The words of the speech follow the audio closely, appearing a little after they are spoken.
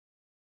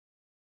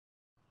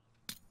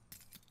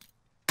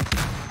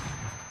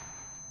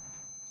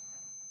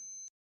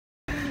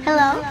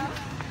Hello.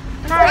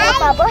 Hi.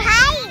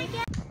 Hi.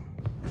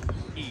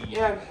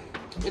 Yeah,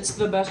 it's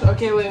the best.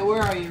 Okay, wait,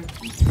 where are you?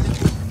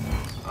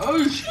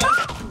 Oh shit!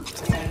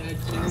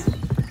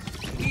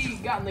 He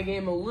got in the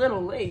game a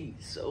little late,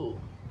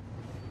 so.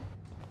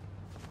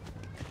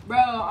 Bro,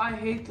 I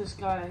hate this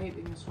guy. I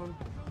hate this one.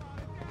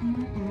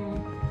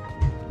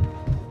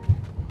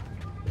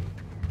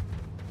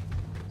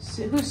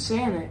 Who's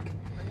Sanic?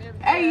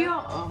 Hey,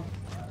 yo. Oh.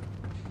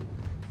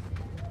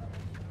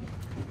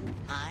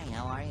 Hi,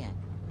 how are you?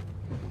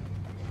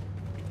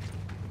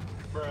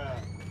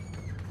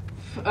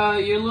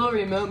 Your little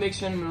remote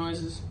makes random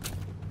noises.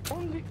 I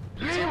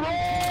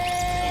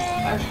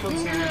killed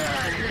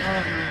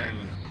Sanic.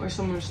 Or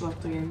someone just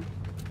left the game.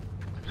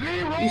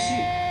 You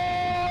see?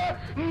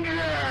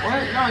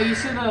 What? No, you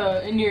see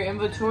in your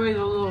inventory,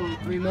 the little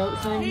remote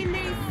thing?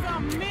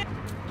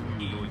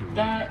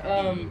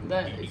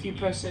 That if you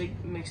press it,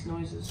 it makes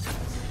noises.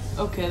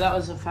 Okay, that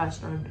was a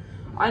fast run.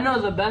 I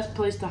know the best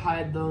place to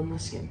hide though in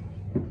this game.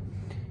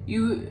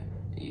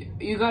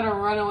 You gotta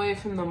run away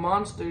from the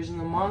monsters, and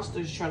the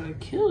monsters try to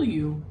kill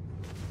you.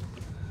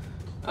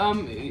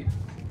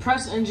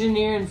 Press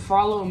engineer and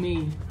follow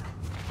me.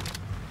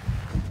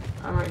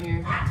 I'm right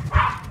here.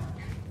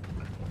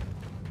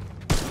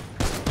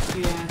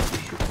 Yeah,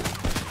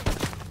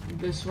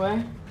 this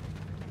way.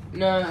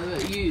 No,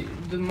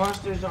 the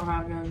monsters don't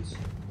have guns.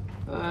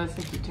 I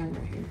think you turn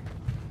right here.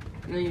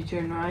 And then you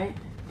turn right,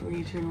 and then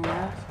you turn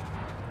left,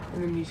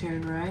 and then you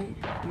turn right,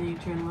 and then you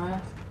turn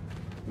left,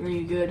 and then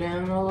you go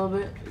down a little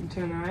bit and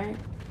turn right,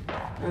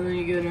 and then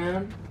you go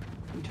down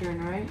and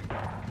turn right.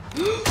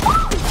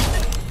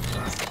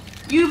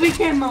 You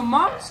became a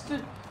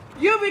monster!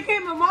 You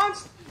became a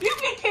monster! You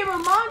became a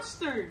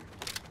monster!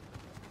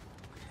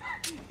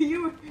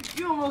 You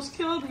almost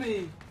killed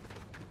me!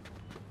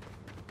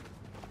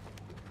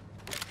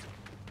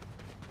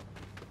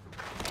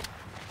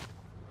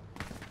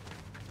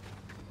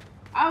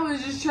 I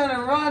was just trying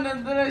to run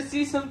and then I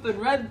see something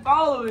red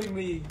following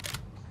me.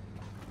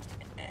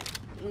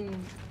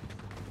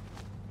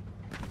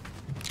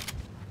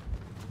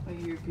 I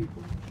hear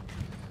people.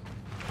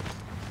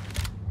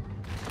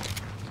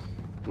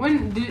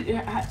 When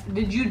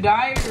did you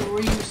die or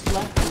were you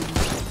selected?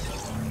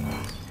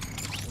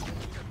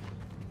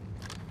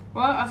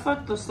 Well, I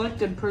thought the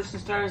selected person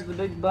started as the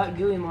big black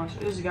gooey monster.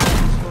 There's a guy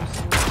that's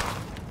supposed to.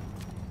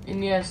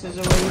 And yes, there's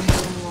a way to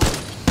kill him.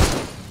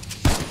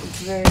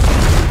 It's very.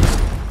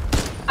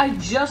 I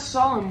just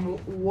saw him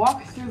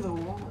walk through the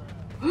wall.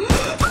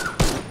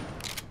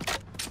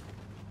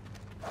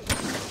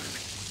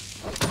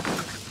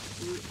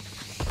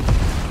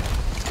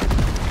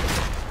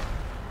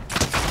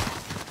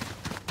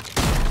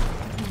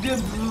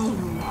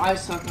 I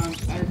suck on.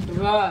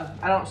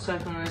 I don't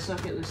suck on. I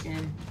suck at this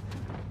game.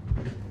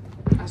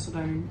 That's what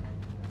I mean.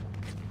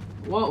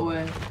 What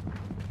way?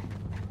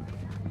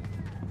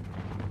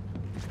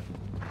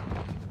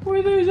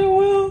 Where there's a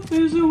will,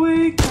 there's a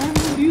way, kind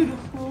of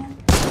beautiful.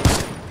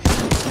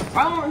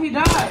 Why won't he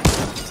die?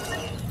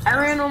 I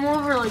ran him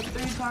over like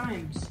 3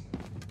 times.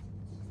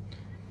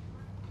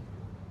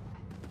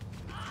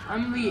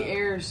 I'm the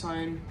air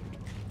sign.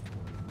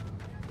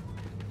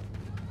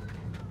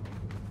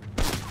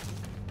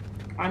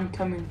 I'm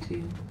coming to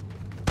you.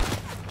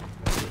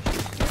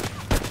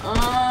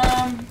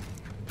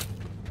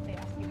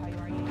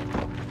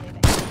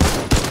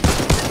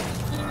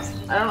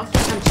 I don't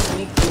think I'm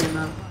sneaky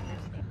enough.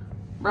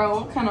 Bro,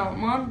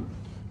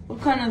 what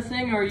kind of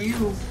thing are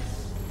you?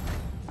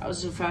 That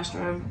was a fast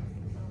run.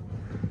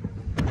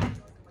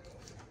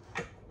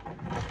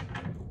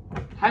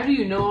 How do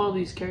you know all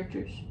these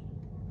characters?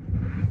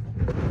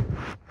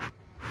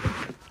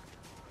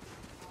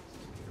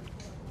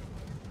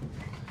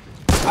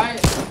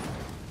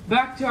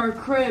 Back to our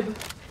crib.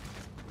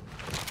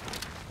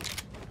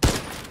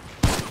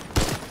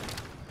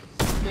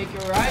 Make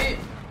it right.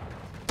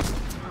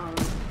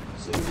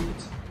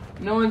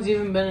 No one's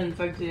even been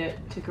infected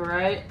yet. Take a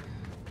right,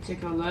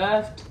 take a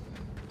left,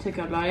 take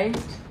a right,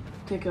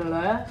 take a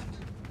left,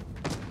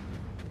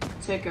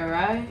 take a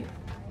right,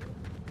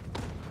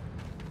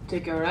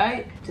 take a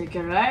right, take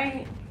a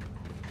right.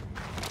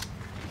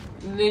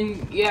 And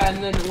then, yeah,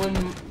 and then when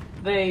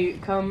they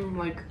come,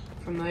 like,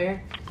 from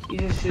there, you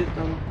just shoot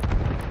them.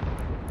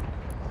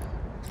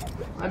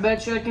 I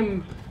bet you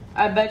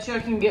I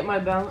can get my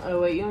bounce.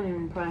 Oh wait, you don't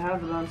even probably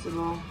have a bouncy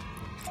ball.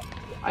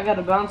 I got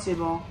a bouncy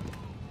ball.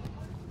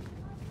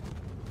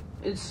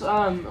 It's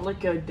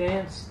like a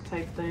dance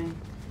type thing.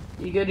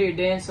 You go to your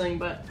dance thing,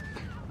 but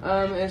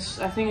I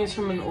think it's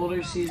from an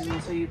older season,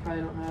 so you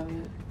probably don't have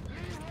it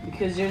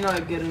because you're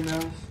not good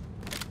enough.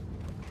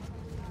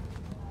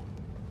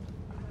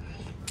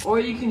 Or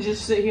you can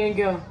just sit here and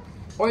go.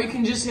 Or you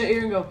can just sit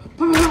here and go.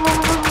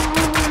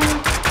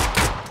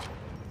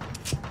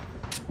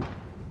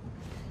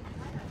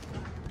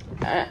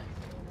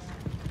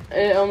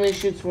 It only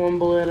shoots 1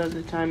 bullet at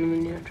a time, and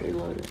then you have to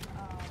reload it.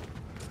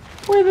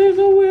 Where there's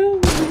a will,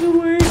 there's a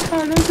way,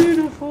 kind of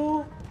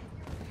beautiful.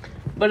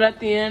 But at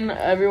the end,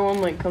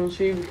 everyone like comes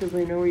for you because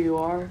they know where you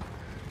are.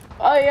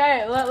 Oh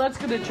yeah, let's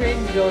get a trade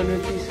going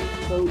with these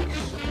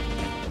folks.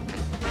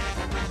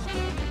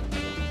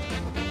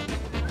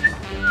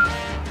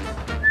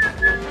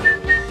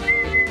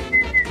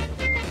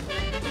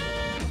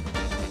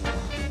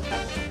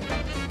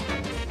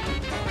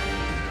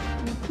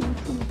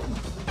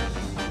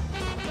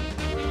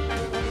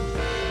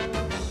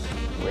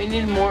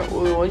 need more.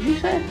 What'd you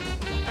say?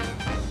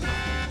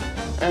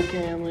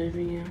 Okay, I'm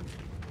leaving you.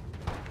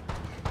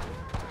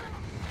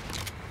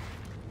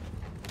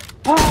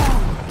 Oh!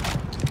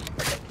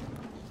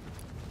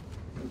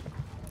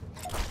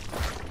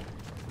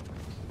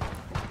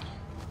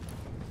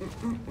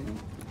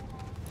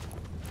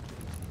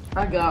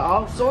 I got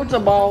all sorts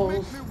of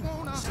balls.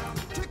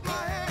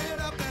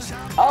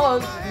 Oh,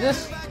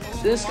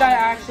 this guy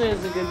actually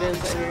is a good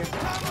dancer here.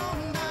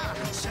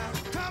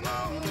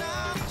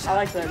 I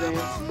like that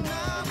dance.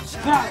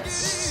 That's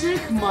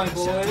sick, my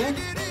boy.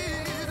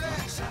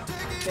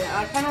 Okay,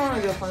 I kind of want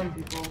to go find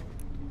people.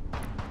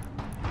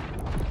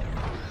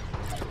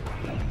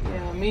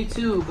 Yeah, me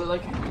too. But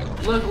like,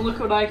 look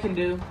what I can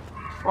do.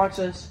 Watch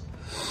this.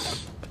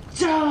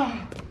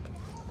 I'm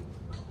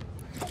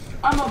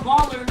a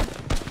baller.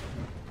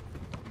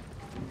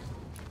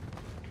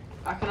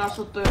 I can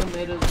also throw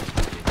tomatoes.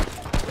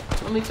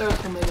 Let me throw a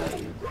tomato at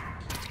you.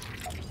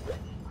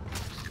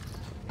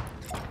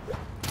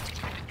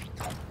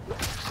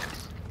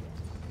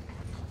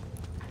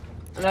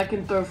 And I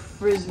can throw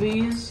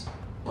frisbees.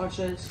 Watch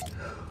this.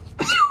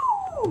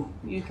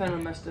 You kind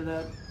of messed it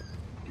up.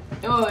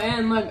 Oh,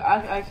 and look,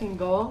 I can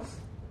golf.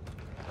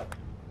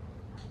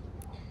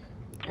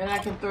 And I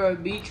can throw a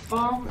beach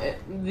ball.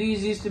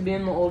 These used to be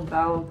in the old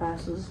battle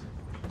passes.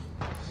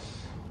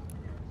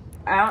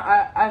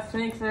 I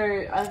think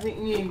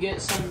you can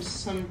get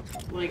some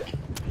like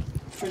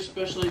for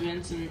special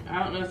events, and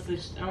I don't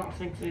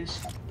think they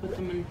put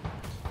them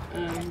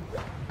in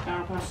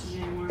battle passes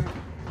anymore.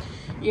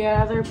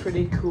 Yeah, they're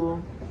pretty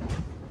cool.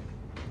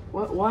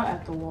 What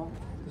at the wall?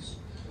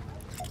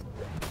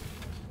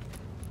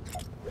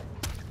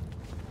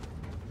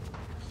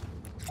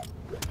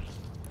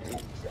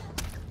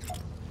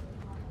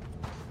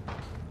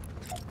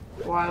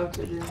 Why would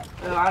it do?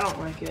 Oh, I don't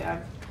like it.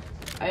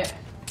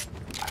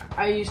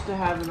 I used to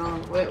have it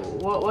on. Wait,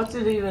 what's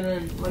it even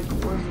in? Like,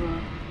 where's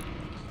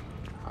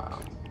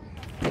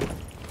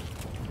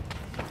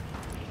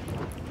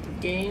the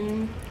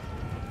game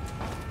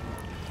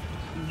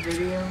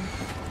video?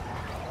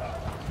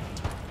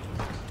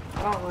 I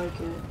don't like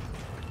it.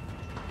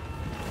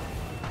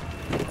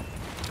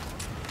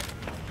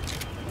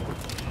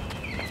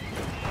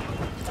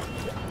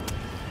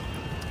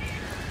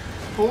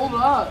 Hold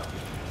up.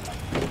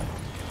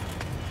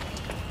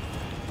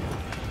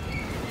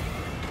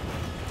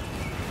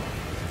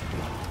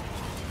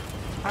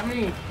 How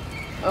many?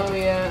 Oh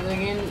yeah, the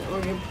game,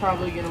 we're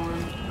probably gonna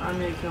win. I'm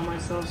gonna kill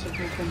myself so I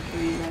can come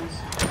kill you guys.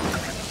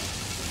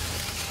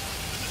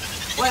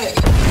 Wait,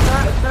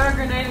 throw a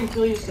grenade and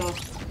kill yourself.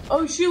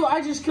 Oh shoot,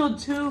 I just killed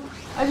two.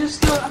 I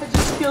just killed one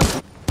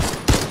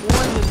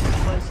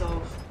of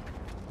myself.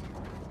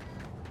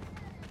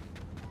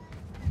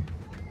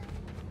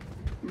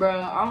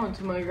 Bruh, I went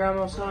to my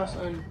grandma's house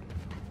and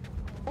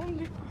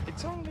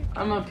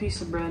I'm a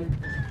piece of bread.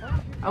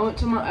 I went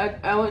to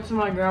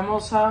my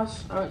grandma's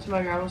house.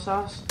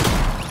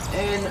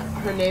 And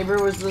her neighbor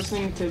was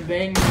listening to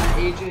Bang by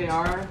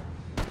AJR,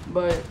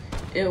 but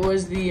it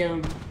was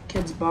the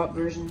Kids Bop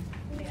version.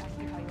 They ask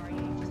you how you are, you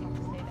just have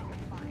to say that you're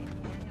fine.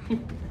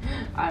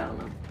 I don't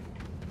know.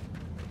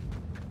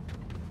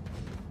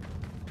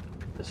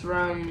 This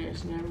round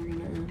is never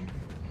gonna end.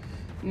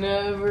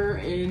 Never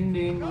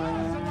ending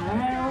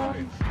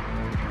round.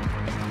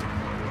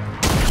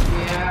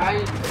 Yeah, I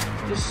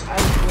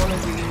wanted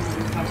the game to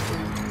be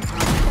custom.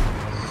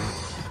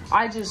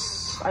 I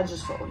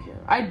just fell here.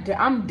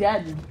 I'm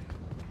dead.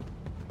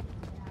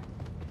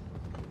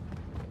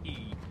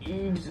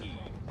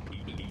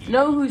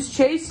 Know who's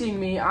chasing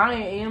me? I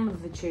am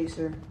the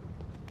chaser.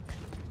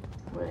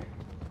 Wait.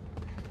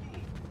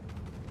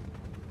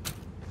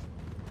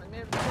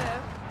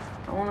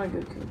 I wanna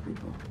go kill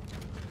people.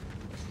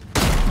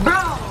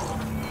 Bro!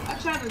 I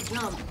tried to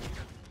jump.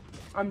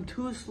 I'm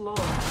too slow.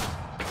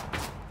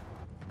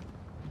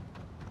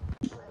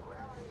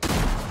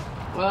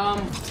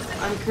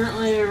 I'm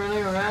currently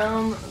running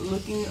around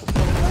looking for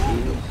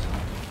thieves.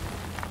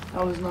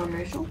 That was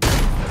non-racial.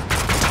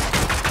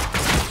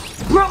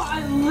 Bro,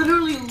 I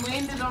literally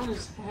landed on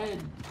his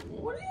head.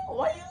 What are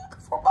you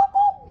looking for,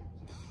 Bubba?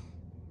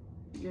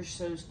 You're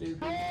so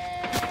stupid.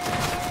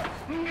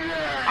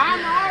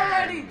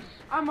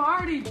 I'm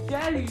already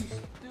dead, you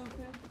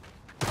stupid.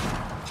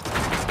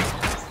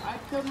 I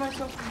killed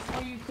myself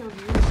before you killed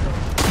yourself.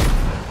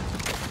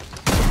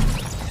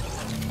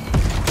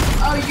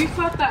 Oh, you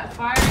thought that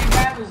fiery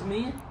guy was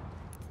me?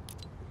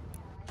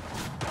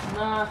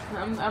 Nah,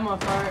 I'm a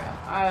fire.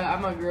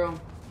 I'm a girl.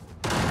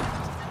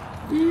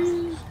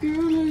 This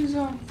girl is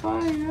on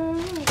fire.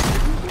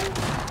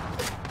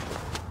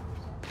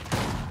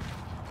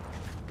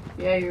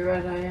 Yeah, you're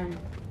right, I am.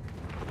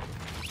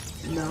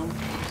 No.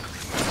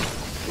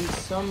 In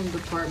some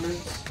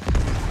departments.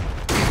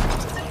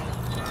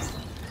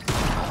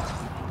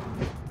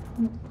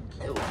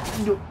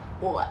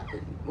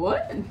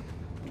 What?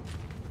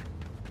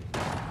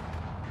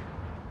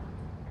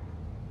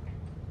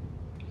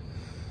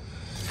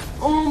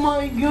 Oh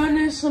my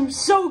goodness, I'm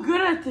so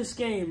good at this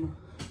game.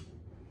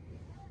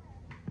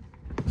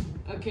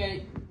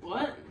 Okay,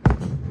 what?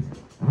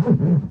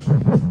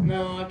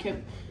 No,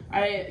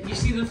 you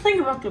see, the thing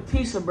about the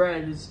piece of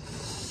bread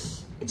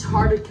is it's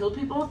hard to kill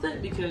people with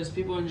it because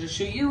people can just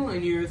shoot you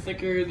and you're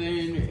thicker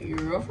than your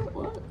girlfriend.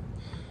 What?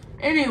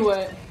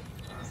 Anyway,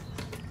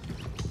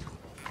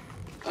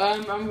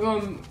 I'm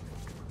going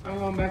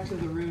back to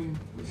the room,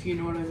 if you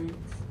know what I mean.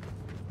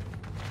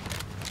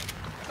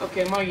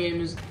 Okay, my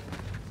game is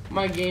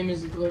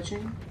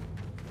glitching.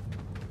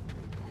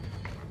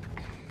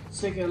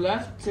 Take a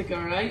left, take a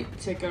right,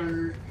 take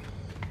a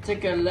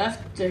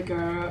left,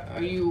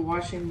 are you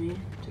watching me?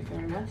 Take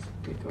a left,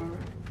 take a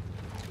right.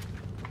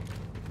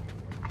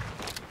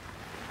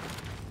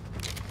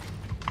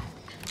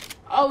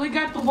 Oh, we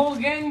got the whole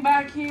gang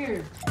back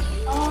here.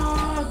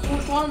 Oh,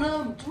 twerk on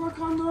them, twerk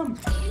on them.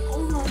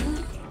 Oh my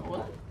god,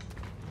 what?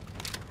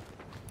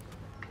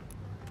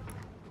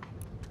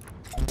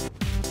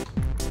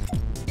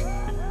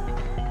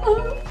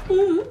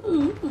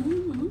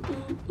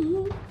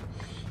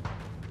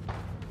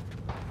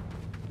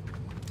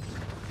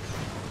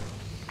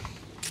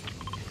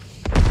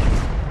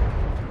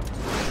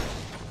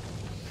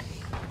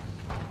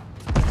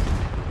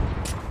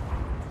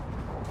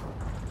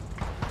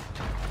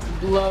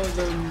 Blow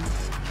them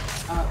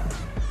up.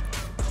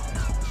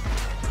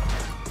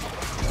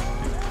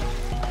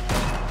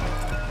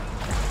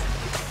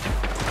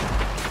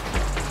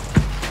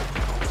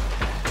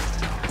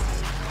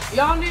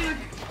 Y'all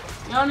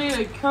need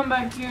to come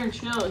back here and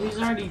chill. He's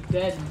already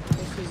dead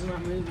if he's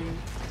not moving.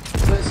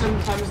 But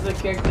sometimes the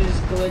characters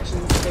glitch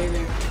and stay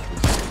there.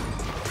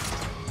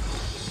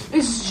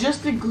 It's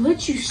just a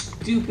glitch, you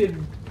stupid.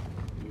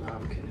 No,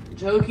 I'm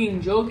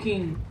kidding.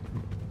 Joking.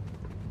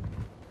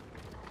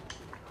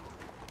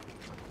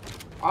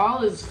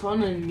 All is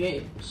fun and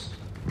games.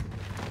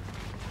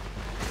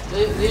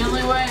 The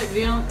only way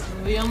you can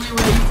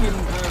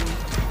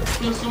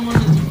kill someone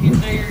is if you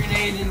throw your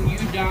grenade and you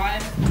die,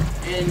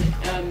 and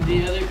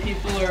the other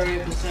people are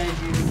right beside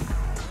you.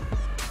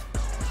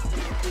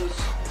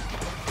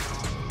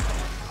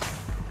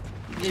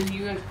 Then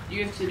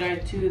you have to die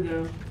too,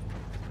 though.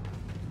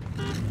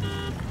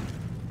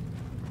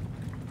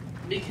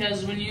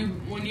 Because when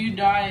you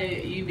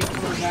die, you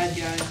become a bad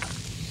guy.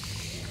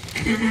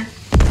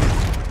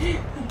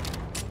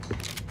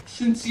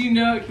 Since you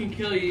know it can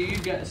kill you, you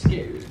got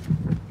scared.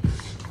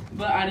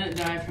 But I didn't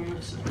die from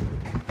it, so.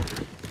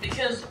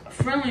 Because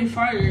friendly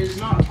fire is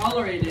not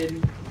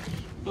tolerated.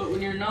 But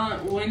when you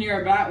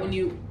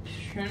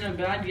turn a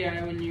bad guy,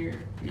 never mind.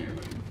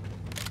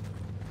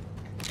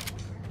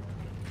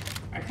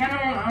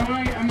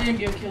 I'm gonna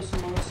go kill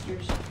some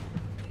monsters.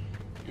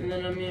 And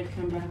then I'm gonna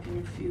come back in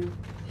a few.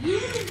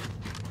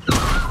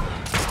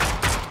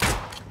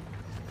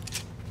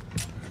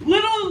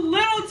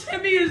 Little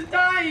Timmy is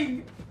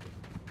dying!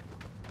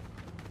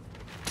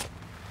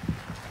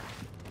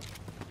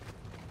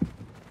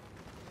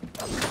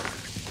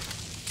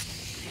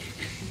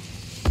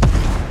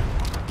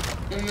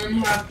 And then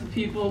half the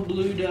people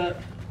blued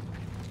up.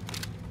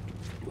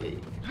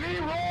 Wait.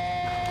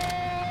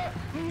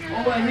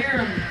 Oh, I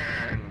hear him.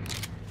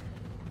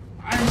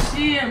 I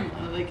see him.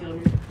 Oh, they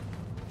killed me.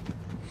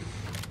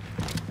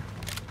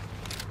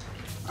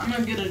 I'm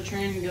gonna get a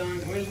train going.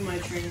 Where's my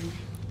train?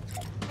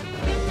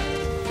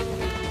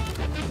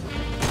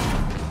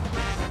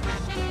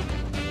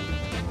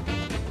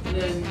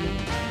 The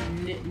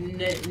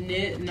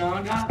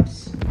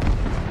Nogops.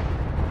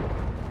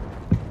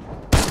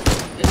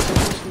 It's the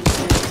Christmas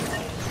day.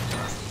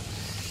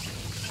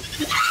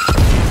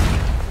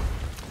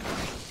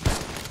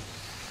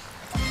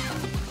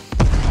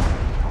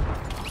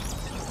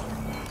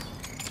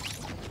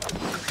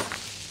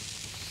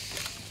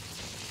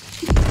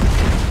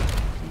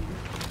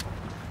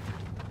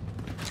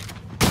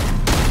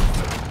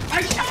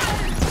 I shot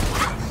him!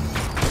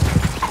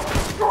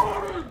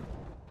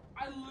 I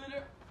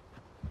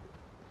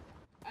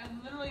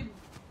literally.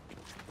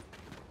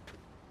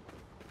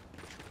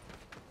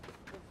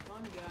 The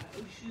fun guy.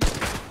 Oh shoot!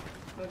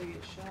 About to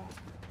get shot.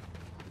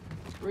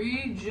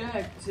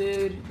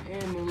 Rejected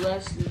and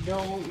molested.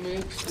 Don't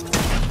mix them.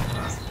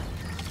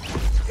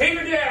 Keep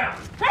it down!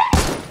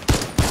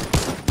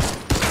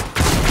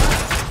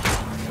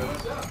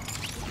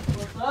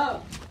 What's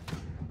up?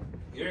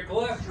 Your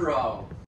cholesterol.